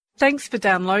Thanks for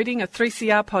downloading a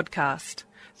 3CR podcast.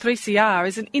 3CR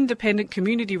is an independent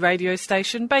community radio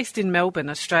station based in Melbourne,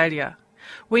 Australia.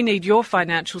 We need your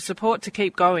financial support to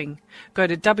keep going. Go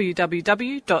to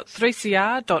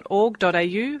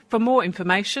www.3cr.org.au for more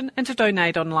information and to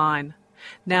donate online.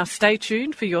 Now stay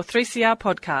tuned for your 3CR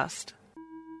podcast.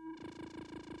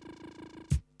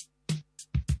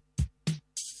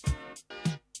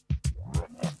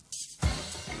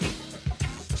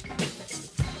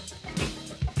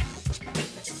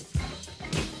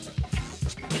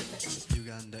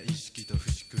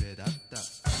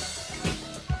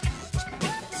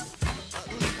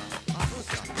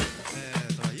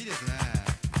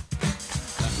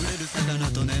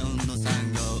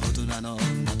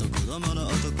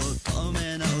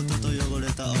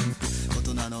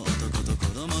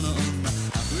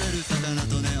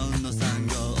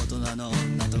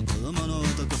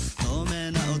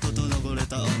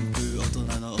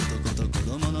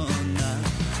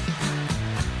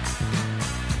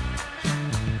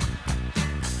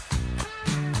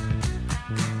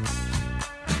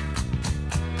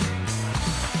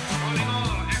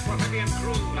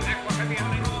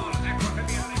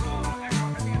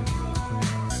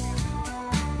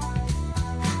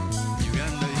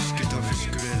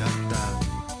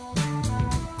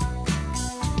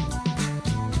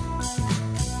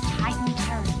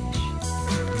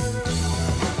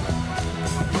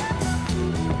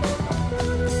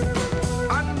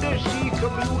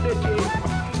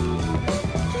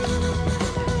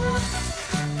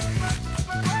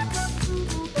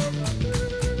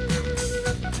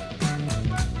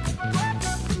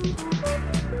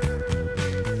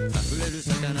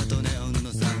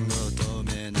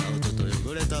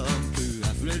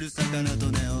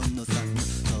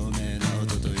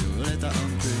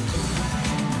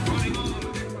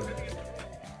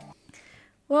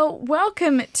 Well,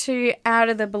 welcome to Out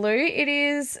of the Blue. It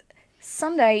is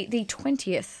Sunday, the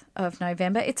 20th of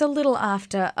November. It's a little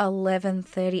after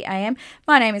 11:30am.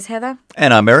 My name is Heather.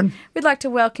 And I'm Erin. We'd like to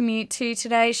welcome you to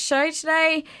today's show.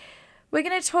 Today, we're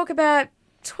going to talk about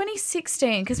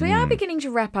 2016 because we are beginning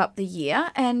to wrap up the year,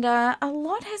 and a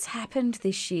lot has happened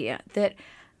this year that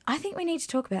I think we need to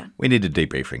talk about. We need a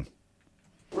debriefing.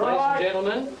 Ladies and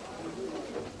gentlemen,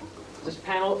 this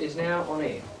panel is now on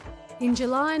air. In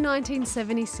July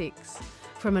 1976,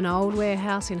 from an old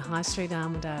warehouse in High Street,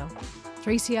 Armadale,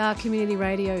 3CR Community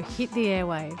Radio hit the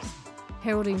airwaves,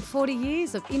 heralding 40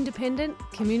 years of independent,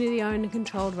 community-owned and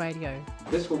controlled radio.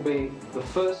 This will be the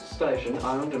first station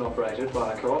owned and operated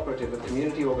by a cooperative of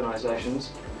community organisations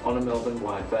on a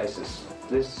Melbourne-wide basis.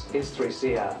 This is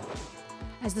 3CR.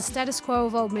 As the status quo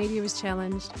of old media is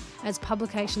challenged, as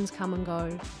publications come and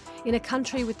go, in a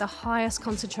country with the highest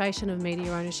concentration of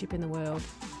media ownership in the world,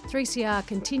 3CR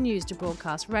continues to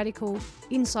broadcast radical,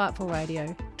 insightful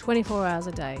radio 24 hours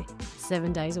a day,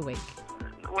 7 days a week.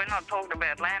 We're not talking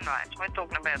about land rights, we're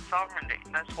talking about sovereignty.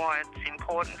 That's why it's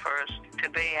important for us to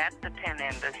be at the 10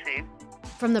 Embassy.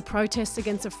 From the protests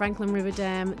against the Franklin River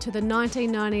Dam to the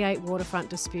 1998 waterfront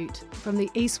dispute, from the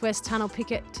East-West Tunnel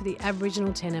picket to the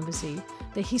Aboriginal 10 Embassy,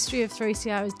 the history of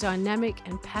 3CR is dynamic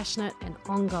and passionate and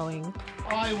ongoing.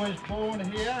 I was born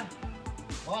here.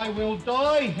 I will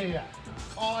die here.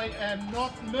 I am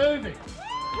not moving.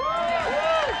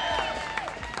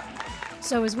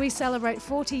 So as we celebrate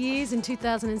 40 years in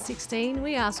 2016,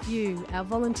 we ask you, our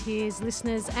volunteers,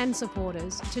 listeners and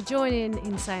supporters, to join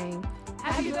in saying,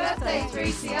 Happy birthday,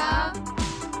 3CR!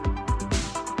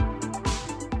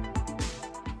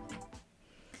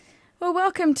 Well,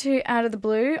 welcome to Out of the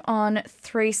Blue on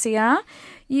 3CR.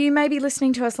 You may be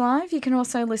listening to us live. You can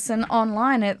also listen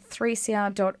online at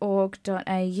 3cr.org.au.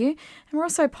 And we're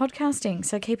also podcasting,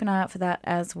 so keep an eye out for that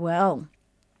as well.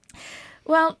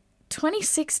 Well,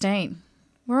 2016.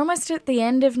 We're almost at the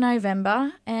end of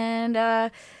November, and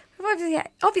we've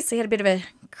obviously had a bit of a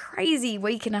crazy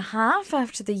week and a half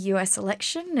after the US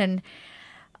election, and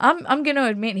I'm going to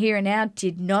admit here and now,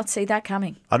 did not see that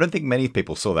coming. I don't think many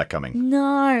people saw that coming.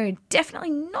 No, definitely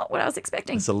not what I was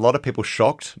expecting. There's a lot of people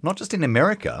shocked, not just in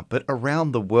America, but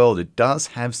around the world. It does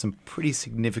have some pretty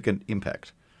significant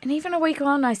impact. And even a week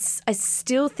on, I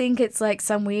still think it's like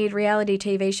some weird reality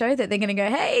TV show that they're going to go,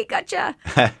 hey, gotcha.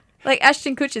 Like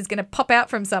Ashton Kutcher's going to pop out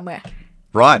from somewhere.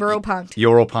 Right. We're all punked.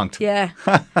 You're all punked. Yeah.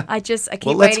 I keep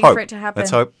well, waiting for it to happen. Let's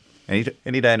hope.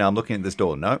 Any day now, I'm looking at this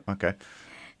door. No? Okay.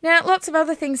 Now, lots of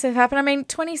other things have happened. I mean,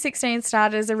 2016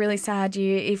 started as a really sad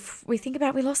year. If we think about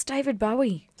it, we lost David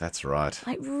Bowie. That's right.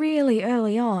 Like really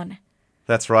early on.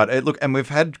 That's right. Look, and we've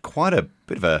had quite a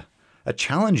bit of a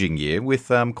challenging year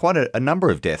with quite a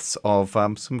number of deaths of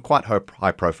some quite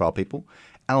high-profile people.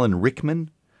 Alan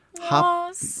Rickman.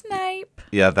 Snape.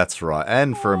 Yeah, that's right.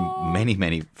 And from many,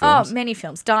 many Oh, films. many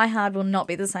films. Die Hard will not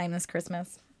be the same as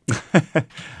Christmas.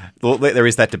 Well, there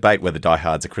is that debate whether Die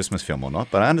Hard's a Christmas film or not,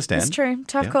 but I understand. It's true.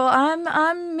 Tough Yeah. call.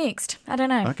 I'm mixed. I don't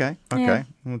know. Okay. Yeah.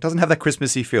 Well, it doesn't have that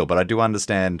Christmassy feel, but I do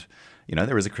understand,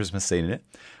 there is a Christmas scene in it.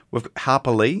 We've got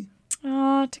Harper Lee.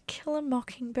 Oh, To Kill a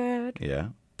Mockingbird. Yeah.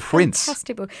 Prince.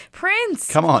 Fantastic book. Prince.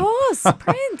 Come on. Of course.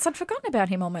 Prince. I'd forgotten about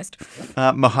him almost.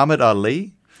 Muhammad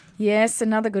Ali. Yes,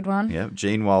 another good one. Yeah.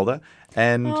 Gene Wilder.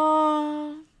 And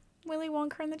Oh, Willy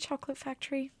Wonka and the Chocolate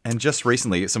Factory. just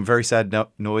recently, some very sad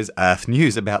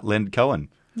news about Len Cohen.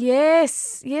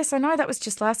 Yes, I know. That was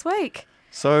just last week.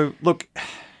 So, look,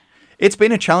 it's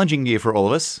been a challenging year for all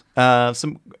of us.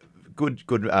 Some good,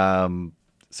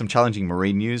 some challenging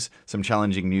marine news, some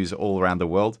challenging news all around the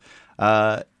world.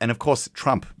 And of course,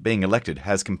 Trump being elected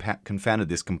has confounded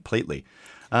this completely.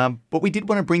 But we did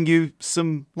want to bring you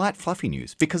some light, fluffy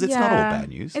news because it's not all bad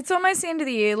news. It's almost the end of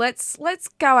the year. Let's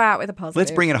go out with a positive.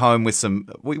 Let's bring it home with some.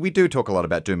 We do talk a lot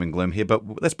about doom and gloom here,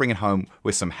 but let's bring it home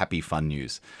with some happy, fun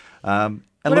news.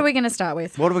 What are we going to start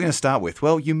with? What are we going to start with?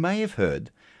 Well, you may have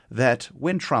heard that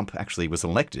when Trump actually was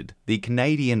elected, the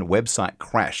Canadian website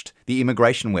crashed, the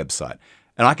immigration website.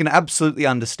 And I can absolutely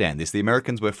understand this. The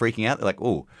Americans were freaking out. They're like,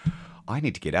 oh, I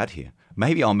need to get out here.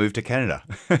 Maybe I'll move to Canada.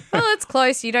 Well, it's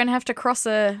close. You don't have to cross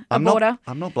a I'm border.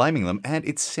 I'm not blaming them, and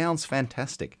it sounds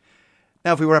fantastic.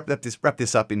 Now, if we wrap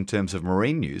this up in terms of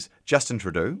marine news, Justin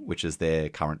Trudeau, which is their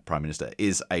current Prime Minister,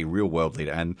 is a real world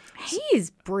leader, and He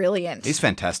is brilliant. he's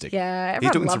fantastic. Yeah, he's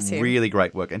everyone doing loves some him. really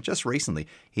great work. And just recently,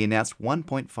 he announced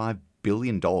 $1.5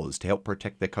 billion to help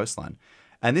protect their coastline.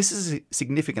 And this is a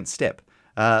significant step.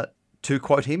 To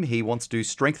quote him, he wants to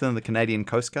strengthen the Canadian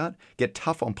Coast Guard, get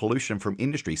tough on pollution from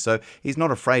industry. So he's not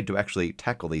afraid to actually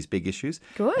tackle these big issues.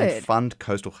 Good. And fund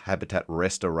coastal habitat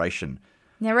restoration.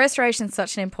 Now, restoration is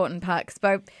such an important part because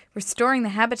by restoring the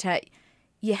habitat,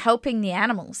 you're helping the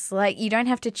animals. Like, you don't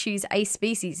have to choose a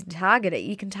species and target it.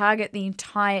 You can target the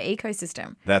entire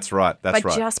ecosystem That's right. That's by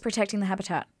right. just protecting the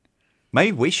habitat.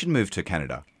 Maybe we should move to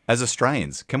Canada as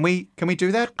Australians. Can we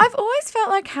do that? I've always felt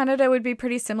like Canada would be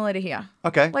pretty similar to here.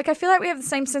 Okay. Like, I feel like we have the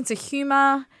same sense of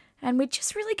humour and we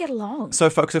just really get along. So,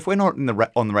 folks, if we're not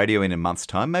on the radio in a month's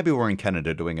time, maybe we're in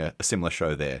Canada doing a similar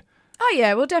show there. Oh,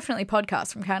 yeah, we'll definitely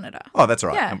podcast from Canada. Oh, that's all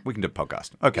right. Yeah. We can do a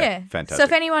podcast. Okay, Yeah. fantastic. So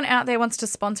if anyone out there wants to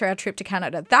sponsor our trip to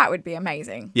Canada, that would be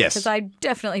amazing. Yes. Because I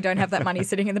definitely don't have that money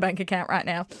sitting in the bank account right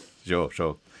now. Sure.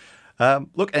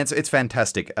 Look, and it's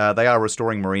fantastic. They are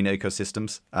restoring marine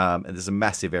ecosystems, and there's a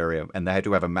massive area, and they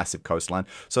do have a massive coastline.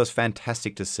 So it's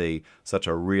fantastic to see such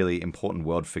a really important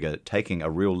world figure taking a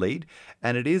real lead,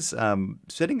 and it is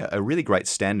setting a really great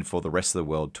standard for the rest of the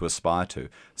world to aspire to.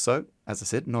 So, as I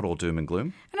said, not all doom and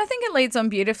gloom. And I think it leads on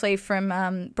beautifully from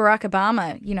Barack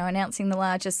Obama, announcing the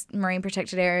largest marine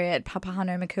protected area at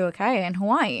Papahanaumokuakea in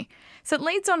Hawaii. So it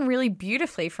leads on really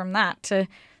beautifully from that to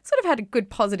sort of had a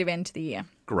good positive end to the year.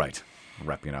 Great.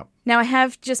 Wrapping up. Now, I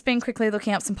have just been quickly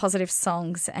looking up some positive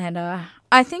songs, and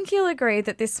I think you'll agree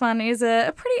that this one is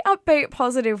a pretty upbeat,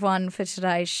 positive one for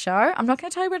today's show. I'm not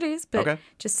going to tell you what it is, but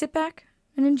just sit back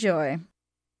and enjoy.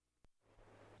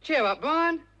 Cheer up,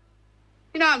 Brian.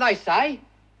 You know what they say?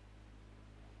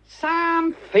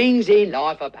 Some things in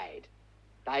life are bad.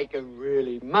 They can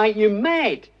really make you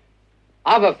mad.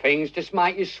 Other things just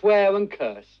make you swear and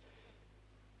curse.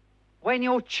 When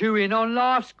you're chewing on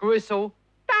life's gristle,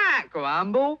 don't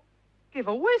grumble, give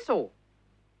a whistle.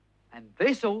 And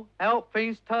this'll help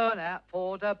things turn out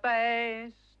for the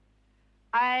best.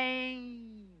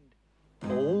 And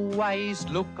always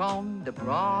look on the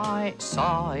bright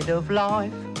side of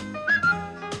life.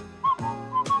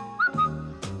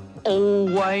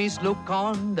 Always look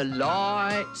on the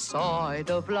light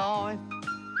side of life.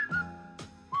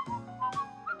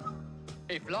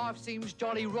 If life seems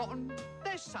jolly rotten,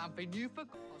 there's something you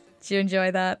forgot. Did you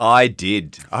enjoy that? I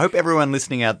did. I hope everyone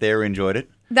listening out there enjoyed it.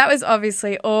 That was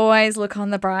obviously Always Look on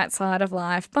the Bright Side of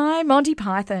Life by Monty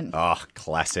Python. Oh,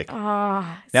 classic.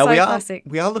 Oh, Now so classic.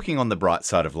 we are looking on the bright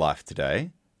side of life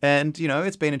today, and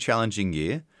it's been a challenging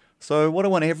year. So what I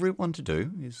want everyone to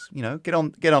do is, get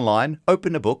online,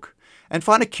 open a book, and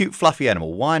find a cute, fluffy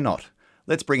animal. Why not?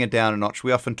 Let's bring it down a notch.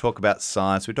 We often talk about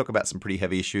science. We talk about some pretty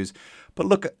heavy issues, but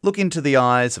look into the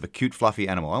eyes of a cute, fluffy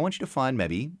animal. I want you to find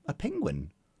maybe a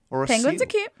penguin or a Penguins seal.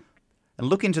 are cute. And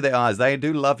look into their eyes. They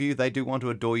do love you. They do want to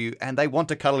adore you, and they want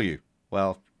to cuddle you.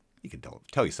 Well, you can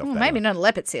tell yourself Well, that. maybe not a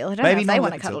leopard seal. I don't know if they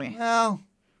want to cuddle you. Well,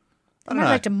 I They don't might know.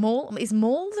 like to maul. Is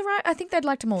maul the right? I think they'd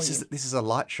like to maul This you. is a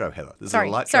light show, Heather. This is Sorry,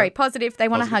 a light sorry. show. Positive. They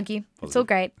want to Positive. hug you. It's all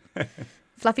great.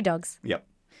 Fluffy dogs. Yep.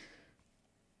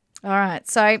 All right.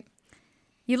 So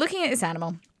you're looking at this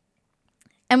animal,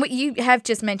 And you have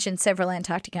just mentioned several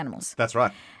Antarctic animals. That's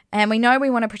right. And we know we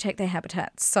want to protect their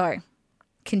habitats. So,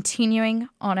 continuing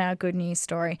on our good news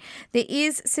story, there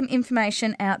is some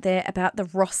information out there about the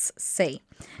Ross Sea.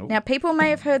 Ooh. Now, people may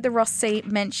have heard the Ross Sea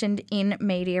mentioned in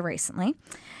media recently,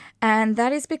 and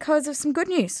that is because of some good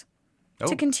news.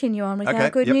 To continue on with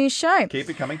our good news show. Keep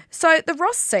it coming. So, the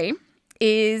Ross Sea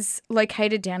is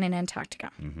located down in Antarctica.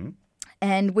 Mm-hmm.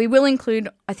 And we will include,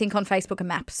 I think, on Facebook a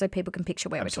map so people can picture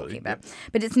where we're talking about.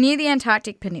 But it's near the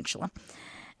Antarctic Peninsula.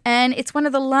 And it's one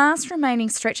of the last remaining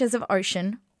stretches of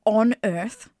ocean on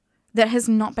Earth that has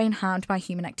not been harmed by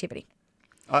human activity.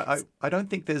 I don't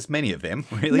think there's many of them,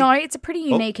 really. No, it's a pretty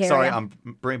unique area. Sorry, I'm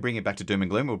bringing it back to doom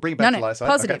and gloom. We'll bring it back to light side.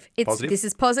 Positive. Okay. Positive. This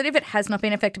is positive. It has not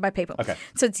been affected by people. Okay.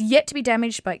 So it's yet to be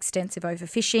damaged by extensive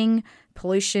overfishing,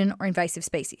 pollution, or invasive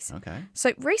species. Okay.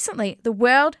 So recently, the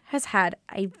world has had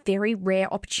a very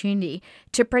rare opportunity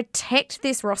to protect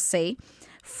this Ross Sea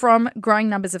from growing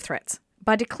numbers of threats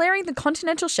by declaring the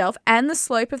continental shelf and the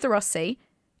slope of the Ross Sea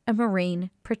a marine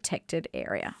protected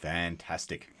area.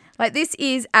 Fantastic. Like, this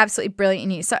is absolutely brilliant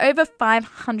news. So over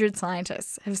 500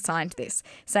 scientists have signed this,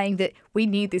 saying that we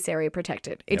need this area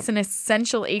protected. It's an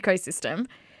essential ecosystem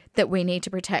that we need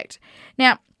to protect.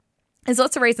 Now, there's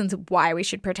lots of reasons why we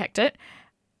should protect it.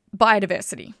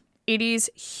 Biodiversity. It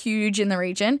is huge in the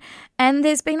region, and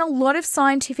there's been a lot of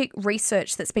scientific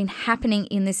research that's been happening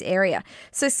in this area.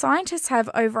 So scientists have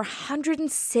over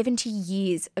 170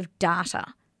 years of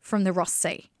data from the Ross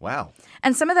Sea. Wow.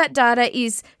 And some of that data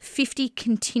is 50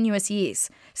 continuous years.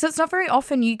 So it's not very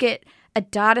often you get a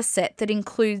data set that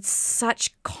includes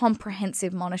such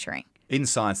comprehensive monitoring. In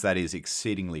science, that is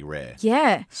exceedingly rare.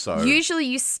 Yeah. So usually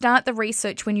you start the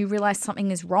research when you realise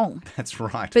something is wrong. That's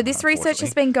right. But this research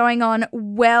has been going on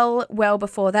well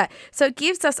before that. So it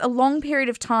gives us a long period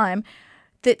of time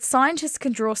that scientists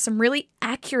can draw some really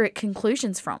accurate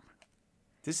conclusions from.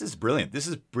 This is brilliant. This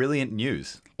is brilliant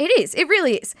news. It is. It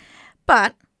really is.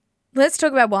 But let's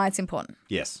talk about why it's important.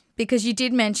 Yes. Because you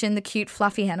did mention the cute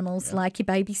fluffy animals like your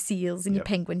baby seals and your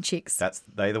penguin chicks.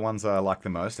 They're the ones I like the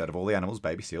most out of all the animals,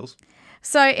 baby seals.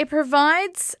 So it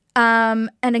provides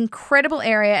an incredible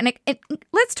area. And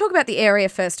let's talk about the area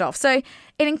first off. So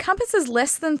it encompasses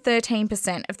less than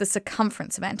 13% of the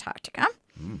circumference of Antarctica.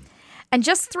 And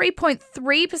just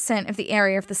 3.3% of the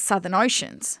area of the Southern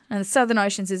Oceans. And the Southern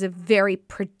Oceans is a very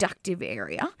productive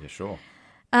area. Yeah, sure.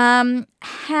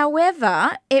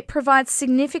 However, it provides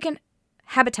significant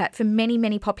habitat for many,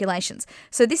 many populations.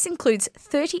 So this includes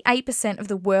 38% of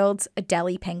the world's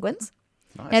Adelie penguins.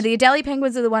 Nice. Now, the Adelie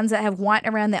penguins are the ones that have white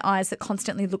around their eyes that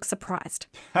constantly look surprised.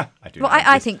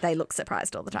 I think they look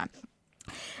surprised all the time.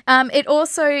 It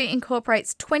also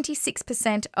incorporates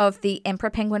 26% of the emperor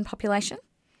penguin population,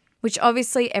 which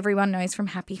obviously everyone knows from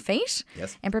Happy Feet.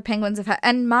 Yes. Emperor penguins have had,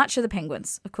 and March of the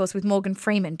Penguins, of course, with Morgan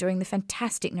Freeman doing the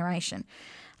fantastic narration.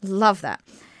 Love that.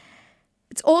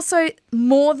 It's also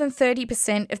more than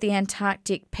 30% of the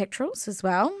Antarctic petrels as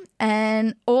well.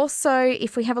 And also,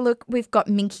 if we have a look, we've got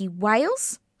minke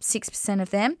whales, 6% of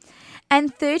them,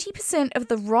 and 30% of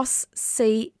the Ross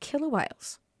Sea killer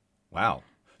whales. Wow.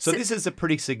 So this is a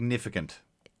pretty significant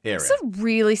area. It's a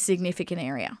really significant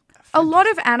area. A lot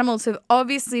of animals have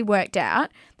obviously worked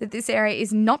out that this area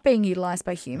is not being utilised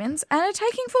by humans and are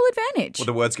taking full advantage. Well,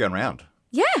 the word's going around.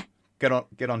 Yeah. Get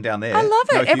on down there. I love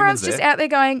it. No Everyone's humans just there. out there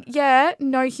going, yeah,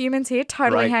 no humans here.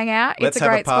 Totally Great. hang out. Let's it's a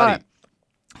have great a party.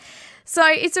 spot. So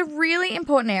it's a really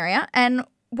important area. And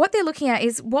what they're looking at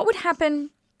is what would happen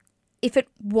if it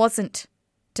wasn't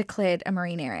declared a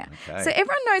marine area. Okay. So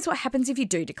everyone knows what happens if you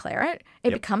do declare it.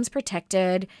 It becomes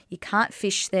protected. You can't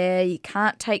fish there. You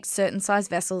can't take certain size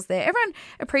vessels there. Everyone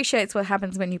appreciates what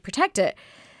happens when you protect it.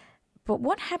 But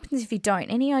what happens if you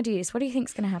don't? Any ideas? What do you think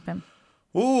is going to happen?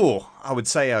 Ooh, I would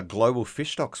say our global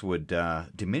fish stocks would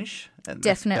diminish. And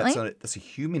Definitely. That's a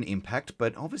human impact,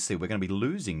 but obviously we're going to be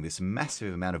losing this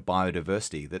massive amount of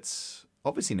biodiversity that's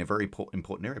obviously in a very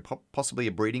important area, possibly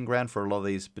a breeding ground for a lot of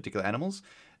these particular animals.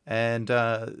 And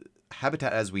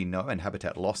habitat, as we know, and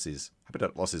habitat loss is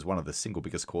one of the single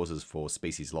biggest causes for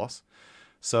species loss.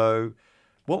 So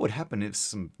what would happen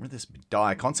if there's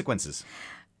dire consequences?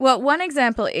 Well, one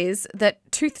example is that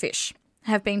toothfish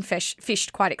have been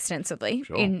fished quite extensively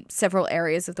in several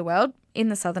areas of the world, in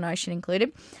the Southern Ocean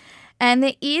included. And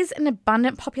there is an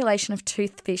abundant population of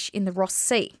toothfish in the Ross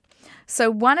Sea. So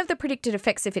one of the predicted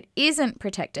effects if it isn't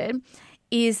protected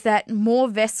is that more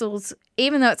vessels,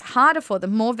 even though it's harder for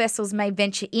them, more vessels may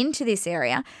venture into this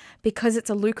area because it's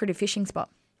a lucrative fishing spot.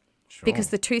 Sure. Because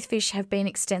the toothfish have been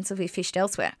extensively fished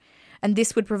elsewhere. And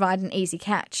this would provide an easy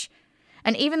catch.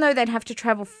 And even though they'd have to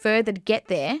travel further to get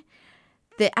there,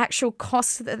 the actual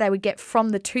cost that they would get from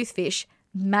the toothfish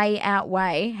may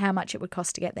outweigh how much it would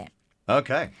cost to get there.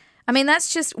 Okay. I mean,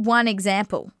 that's just one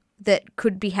example that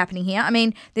could be happening here. I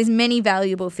mean, there's many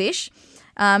valuable fish.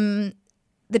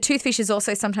 The toothfish is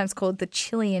also sometimes called the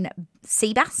Chilean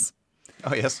sea bass.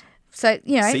 Oh, yes. So,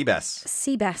 Sea bass.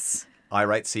 Sea bass.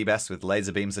 Irate sea bass with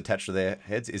laser beams attached to their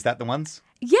heads. Is that the ones?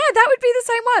 Yeah, that would be the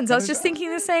same ones. I was just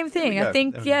thinking the same thing. There we I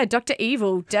think, go. Dr.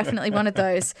 Evil, definitely one of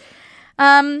those.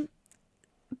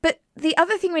 But the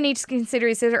other thing we need to consider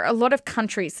is there are a lot of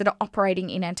countries that are operating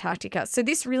in Antarctica. So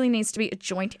this really needs to be a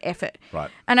joint effort.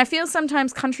 Right. And I feel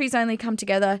sometimes countries only come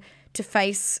together to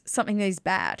face something that is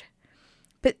bad.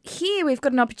 But here we've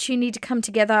got an opportunity to come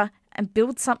together and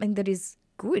build something that is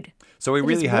good. So we That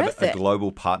really is have worth a it.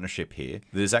 global partnership here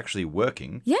that is actually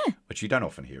working, Yeah. which you don't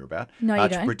often hear about, No, you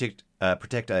to don't.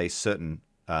 protect a certain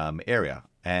area.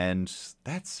 And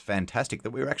that's fantastic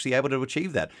that we were actually able to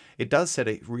achieve that. It does set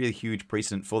a really huge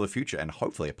precedent for the future and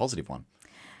hopefully a positive one.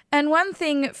 And one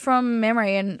thing from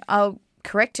memory, and I'll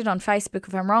correct it on Facebook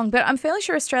if I'm wrong, but I'm fairly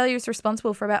sure Australia is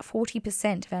responsible for about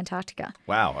 40% of Antarctica.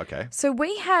 Wow, okay. So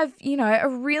we have, we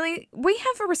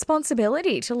have a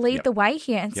responsibility to lead Yep. the way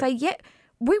here and say,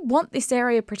 we want this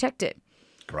area protected.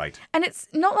 Great. And it's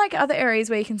not like other areas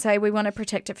where you can say we want to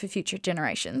protect it for future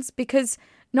generations, because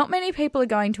not many people are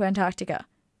going to Antarctica.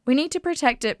 We need to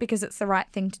protect it because it's the right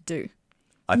thing to do.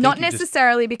 I think Not you just-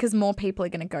 necessarily because more people are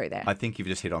going to go there. I think you've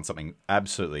just hit on something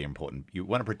absolutely important. You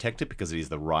want to protect it because it is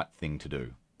the right thing to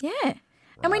do. Yeah.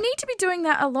 And we need to be doing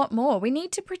that a lot more. We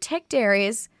need to protect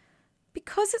areas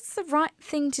because it's the right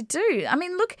thing to do. I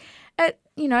mean, look at,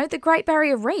 the Great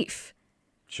Barrier Reef.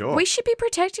 Sure. We should be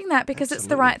protecting that because it's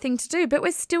the Absolutely. right thing to do. But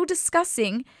we're still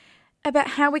discussing about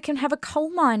how we can have a coal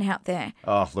mine out there.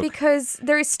 Oh, look. Because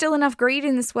there is still enough greed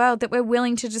in this world that we're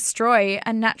willing to destroy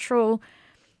a natural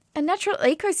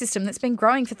ecosystem that's been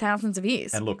growing for thousands of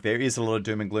years. And look, there is a lot of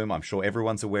doom and gloom. I'm sure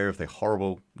everyone's aware of the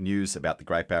horrible news about the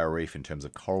Great Barrier Reef in terms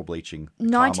of coral bleaching. the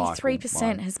Carmichael 93%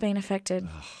 mine. has been affected.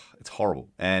 It's horrible.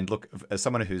 And look, as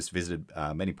someone who's visited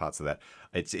many parts of that,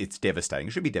 it's devastating.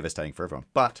 It should be devastating for everyone.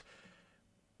 But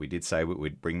we did say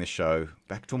we'd bring the show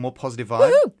back to a more positive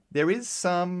vibe. Woohoo! There is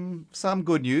some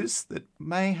good news that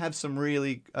may have some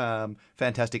really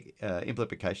fantastic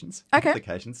implications. Okay.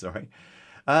 Implications, sorry.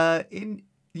 In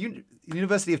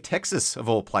University of Texas, of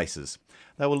all places,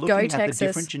 they were looking at Texas. the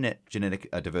different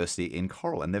genetic diversity in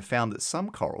coral, and they've found that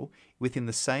some coral within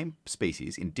the same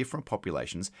species in different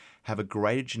populations have a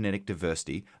greater genetic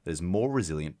diversity that is more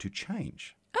resilient to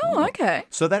change. Oh, okay.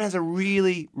 So that has a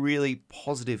really, really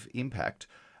positive impact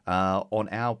on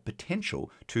our potential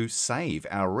to save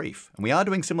our reef. And we are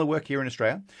doing similar work here in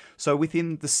Australia. So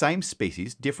within the same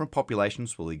species, different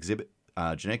populations will exhibit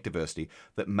genetic diversity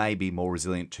that may be more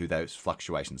resilient to those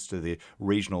fluctuations, to the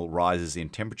regional rises in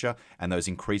temperature and those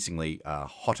increasingly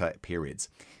hotter periods.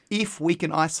 If we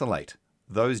can isolate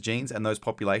those genes and those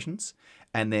populations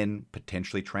and then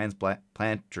potentially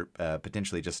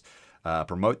potentially just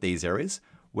promote these areas,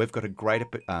 we've got a greater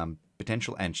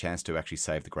potential and chance to actually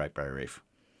save the Great Barrier Reef.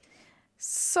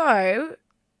 So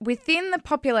within the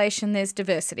population, there's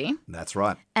diversity. That's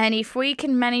right. And if we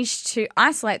can manage to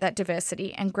isolate that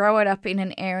diversity and grow it up in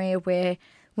an area where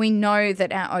we know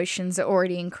that our oceans are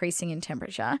already increasing in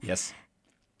temperature, Yes.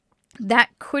 that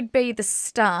could be the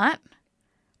start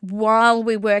while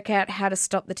we work out how to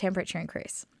stop the temperature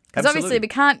increase. Because obviously we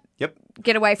can't Yep.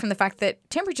 get away from the fact that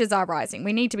temperatures are rising.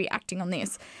 We need to be acting on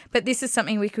this. But this is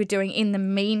something we could be doing in the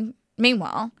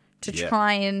meanwhile to Yeah.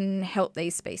 try and help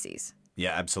these species.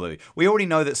 Yeah, absolutely. We already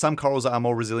know that some corals are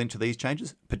more resilient to these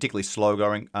changes, particularly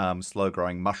slow-growing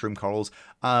mushroom corals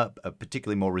are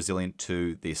particularly more resilient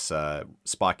to this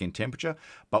spike in temperature.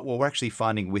 But what we're actually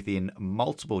finding within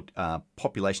multiple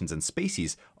populations and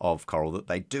species of coral that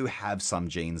they do have some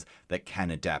genes that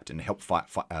can adapt and help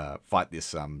fight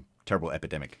this terrible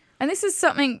epidemic. And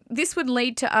this would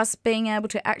lead to us being able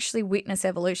to actually witness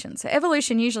evolution. So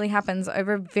evolution usually happens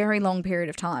over a very long period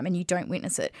of time and you don't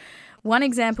witness it. One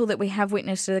example that we have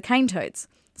witnessed are the cane toads.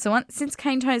 So since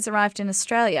cane toads arrived in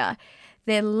Australia,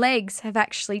 their legs have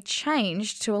actually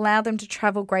changed to allow them to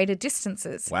travel greater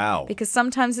distances. Wow. Because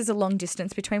sometimes there's a long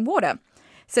distance between water.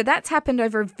 So that's happened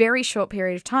over a very short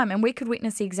period of time, and we could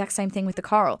witness the exact same thing with the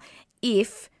coral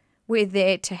if we're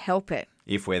there to help it.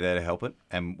 If we're there to help it,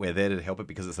 and we're there to help it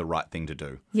because it's the right thing to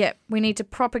do. Yep, we need to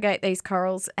propagate these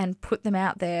corals and put them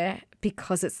out there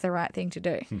because it's the right thing to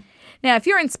do. Now, if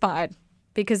you're inspired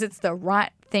because it's the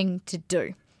right thing to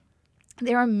do,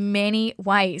 there are many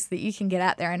ways that you can get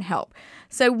out there and help.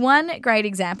 So one great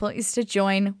example is to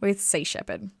join with Sea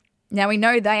Shepherd. Now, we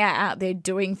know they are out there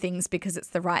doing things because it's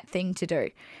the right thing to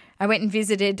do. I went and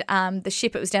visited the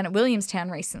ship. It was down at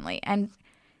Williamstown recently, and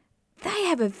they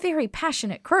have a very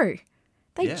passionate crew.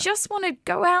 They Yeah. just want to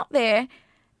go out there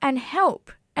and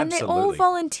help. And they're all Absolutely.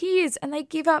 volunteers, and they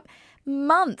give up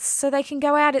months so they can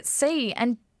go out at sea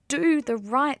and do the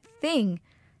right thing.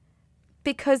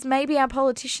 Because maybe our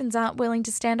politicians aren't willing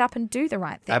to stand up and do the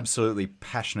right thing. Absolutely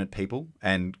passionate people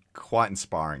and quite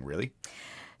inspiring, really.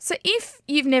 So if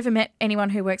you've never met anyone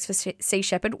who works for Sea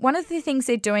Shepherd, one of the things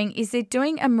they're doing is they're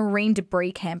doing a marine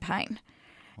debris campaign.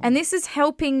 And this is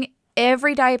helping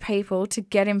everyday people to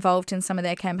get involved in some of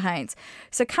their campaigns.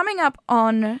 So coming up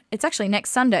on, it's actually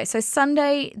next Sunday. So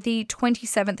Sunday, the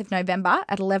 27th of November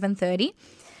at 11:30.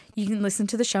 You can listen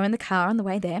to the show in the car on the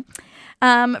way there.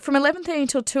 From 11:30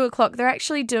 until 2 o'clock, they're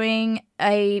actually doing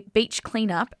a beach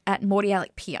cleanup at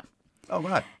Mordialloc Pier. Oh,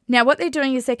 right. Now, what they're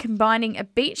doing is they're combining a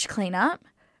beach cleanup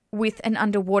with an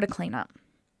underwater cleanup.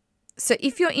 So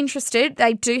if you're interested,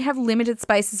 they do have limited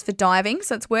spaces for diving,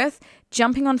 so it's worth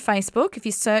jumping on Facebook. If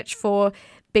you search for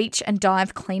beach and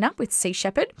dive cleanup with Sea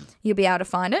Shepherd, you'll be able to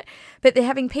find it. But they're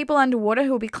having people underwater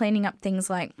who will be cleaning up things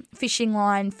like fishing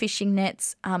line, fishing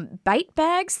nets, bait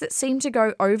bags that seem to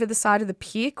go over the side of the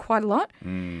pier quite a lot,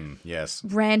 Yes.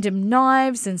 random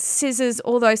knives and scissors,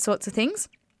 all those sorts of things.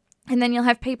 And then you'll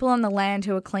have people on the land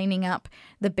who are cleaning up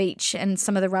the beach and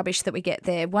some of the rubbish that we get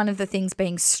there. One of the things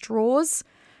being straws,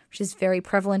 which is very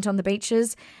prevalent on the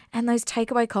beaches, and those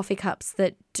takeaway coffee cups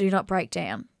that do not break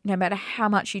down, no matter how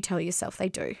much you tell yourself they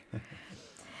do.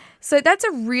 So that's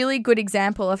a really good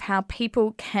example of how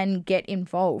people can get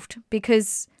involved,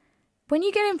 because when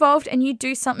you get involved and you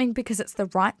do something because it's the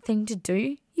right thing to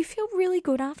do, you feel really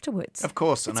good afterwards. Of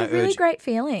course. It's a really great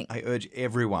feeling. I urge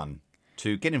everyone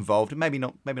to get involved, and maybe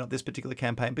not this particular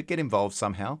campaign, but get involved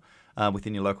somehow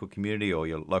within your local community or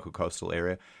your local coastal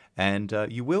area, and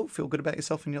you will feel good about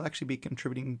yourself, and you'll actually be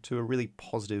contributing to a really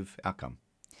positive outcome.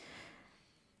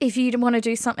 If you want to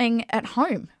do something at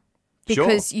home Sure.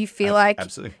 because you feel like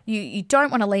Absolutely. you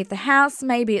don't want to leave the house,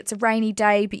 maybe it's a rainy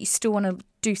day, but you still want to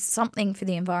do something for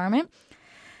the environment,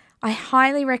 I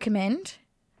highly recommend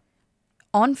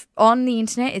on the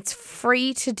internet. It's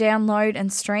free to download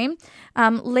and stream.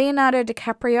 Leonardo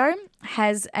DiCaprio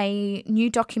has a new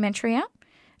documentary out.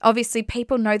 Obviously,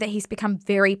 people know that he's become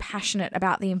very passionate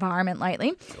about the environment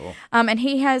lately. Sure. And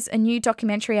he has a new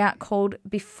documentary out called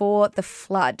Before the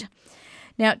Flood.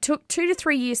 Now, it took 2 to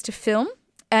 3 years to film,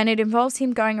 and it involves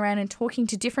him going around and talking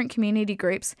to different community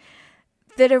groups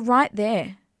that are right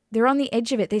there. They're on the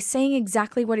edge of it. They're seeing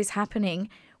exactly what is happening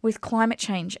with climate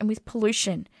change and with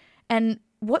pollution and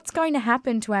what's going to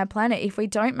happen to our planet if we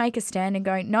don't make a stand and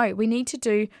go, no, we need to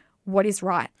do what is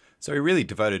right. So he really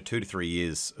devoted 2 to 3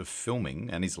 years of filming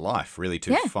and his life really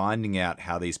to finding out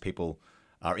how these people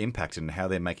are impacted and how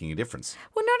they're making a difference.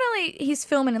 Well, not only his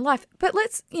filming and life, but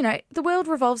the world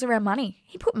revolves around money.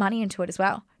 He put money into it as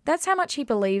well. That's how much he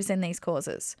believes in these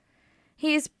causes.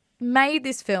 He has made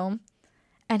this film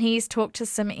and he's talked to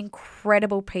some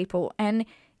incredible people, and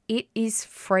it is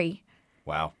free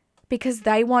Wow. because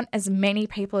they want as many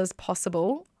people as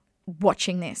possible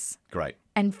watching this Great.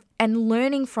 and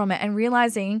learning from it and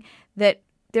realizing that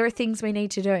there are things we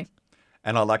need to do.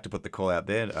 And I'd like to put the call out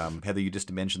there. Heather, you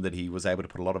just mentioned that he was able to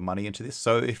put a lot of money into this.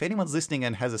 So if anyone's listening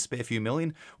and has a spare few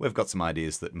million, we've got some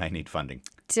ideas that may need funding.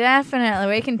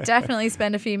 Definitely. We can definitely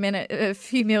spend a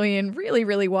few million really,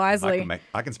 really wisely.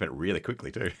 I can spend it really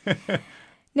quickly too.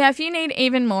 Now, if you need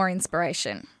even more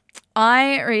inspiration,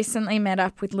 I recently met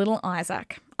up with little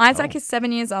Isaac. Isaac is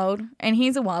 7 years old and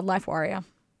he's a wildlife warrior.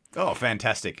 Oh,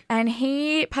 fantastic. And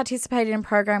he participated in a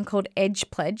program called Edge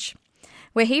Pledge,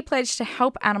 where he pledged to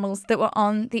help animals that were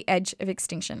on the edge of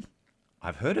extinction.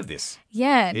 I've heard of this.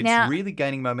 Yeah. It's really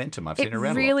gaining momentum. I've seen it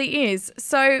around a lot. It really is.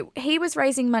 So he was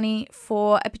raising money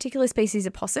for a particular species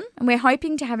of possum, and we're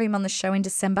hoping to have him on the show in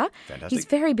December. Fantastic. He's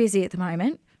very busy at the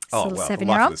moment. Oh, Little well, 7-year-old.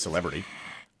 life of a celebrity.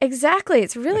 Exactly.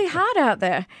 It's really hard out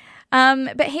there.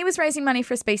 But he was raising money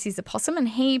for a species of possum, and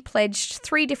he pledged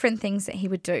 3 different things that he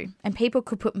would do, and people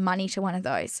could put money to one of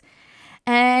those.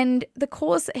 And the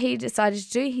cause that he decided to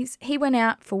do, he went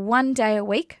out for 1 day a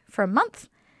week for a month,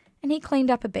 and he cleaned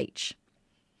up a beach.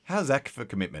 How's that for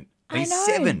commitment? I He's know,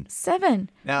 7. 7.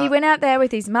 Now- He went out there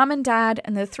with his mum and dad,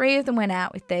 and the 3 of them went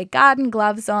out with their garden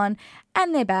gloves on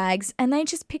and their bags, and they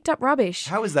just picked up rubbish.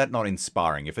 How is that not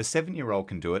inspiring? If a 7-year-old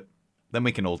can do it, then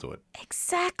we can all do it.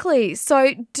 Exactly.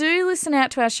 So do listen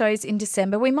out to our shows in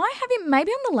December. We might have him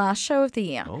maybe on the last show of the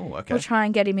year. Oh, okay. We'll try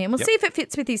and get him in. We'll see if it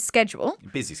fits with his schedule.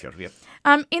 Busy schedule, yep.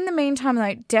 In the meantime,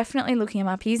 though, definitely looking him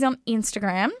up. He's on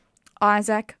Instagram,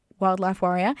 Isaac Wildlife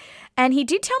Warrior, and he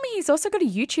did tell me he's also got a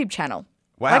YouTube channel.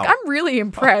 Wow. Like, I'm really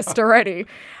impressed already.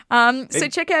 So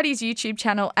check out his YouTube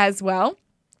channel as well.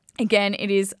 Again, it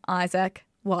is Isaac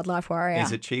wildlife warrior.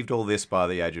 He's achieved all this by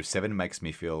the age of 7. Makes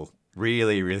me feel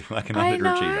really, really like an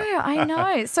underachiever. I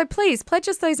know. So please, pledge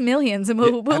us those millions and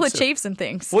we'll achieve some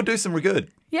things. We'll do some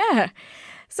good. Yeah.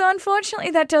 So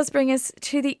unfortunately, that does bring us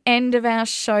to the end of our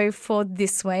show for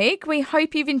this week. We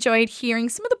hope you've enjoyed hearing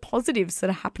some of the positives that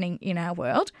are happening in our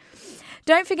world.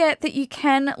 Don't forget that you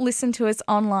can listen to us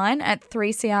online at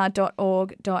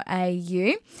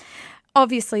 3cr.org.au.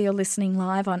 Obviously, you're listening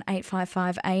live on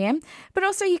 855 AM, but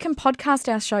also you can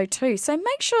podcast our show too. So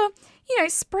make sure,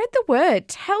 spread the word.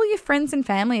 Tell your friends and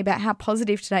family about how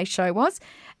positive today's show was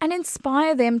and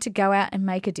inspire them to go out and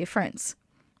make a difference.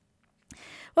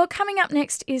 Well, coming up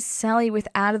next is Sally with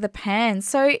Out of the Pan.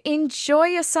 So enjoy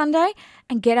your Sunday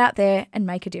and get out there and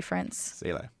make a difference. See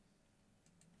you later.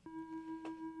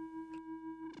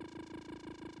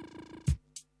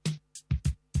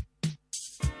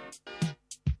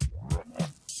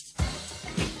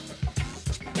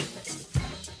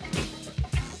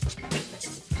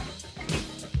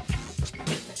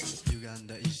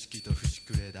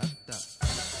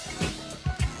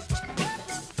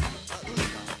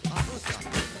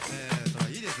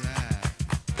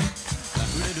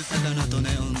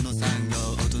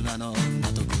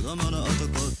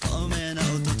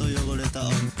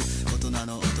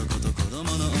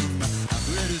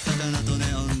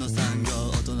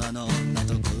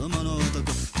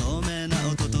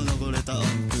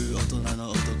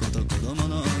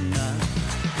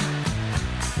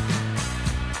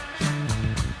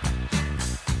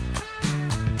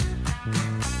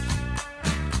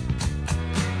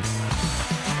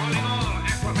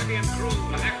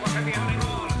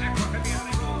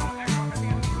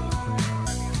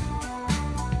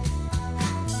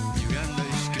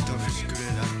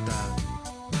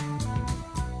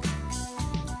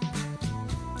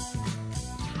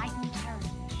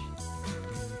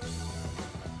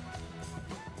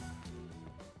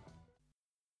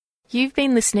 You've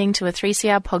been listening to a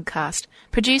 3CR podcast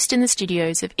produced in the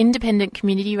studios of independent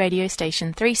community radio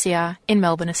station 3CR in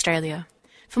Melbourne, Australia.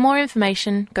 For more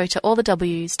information, go to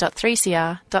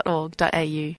allthews.3cr.org.au.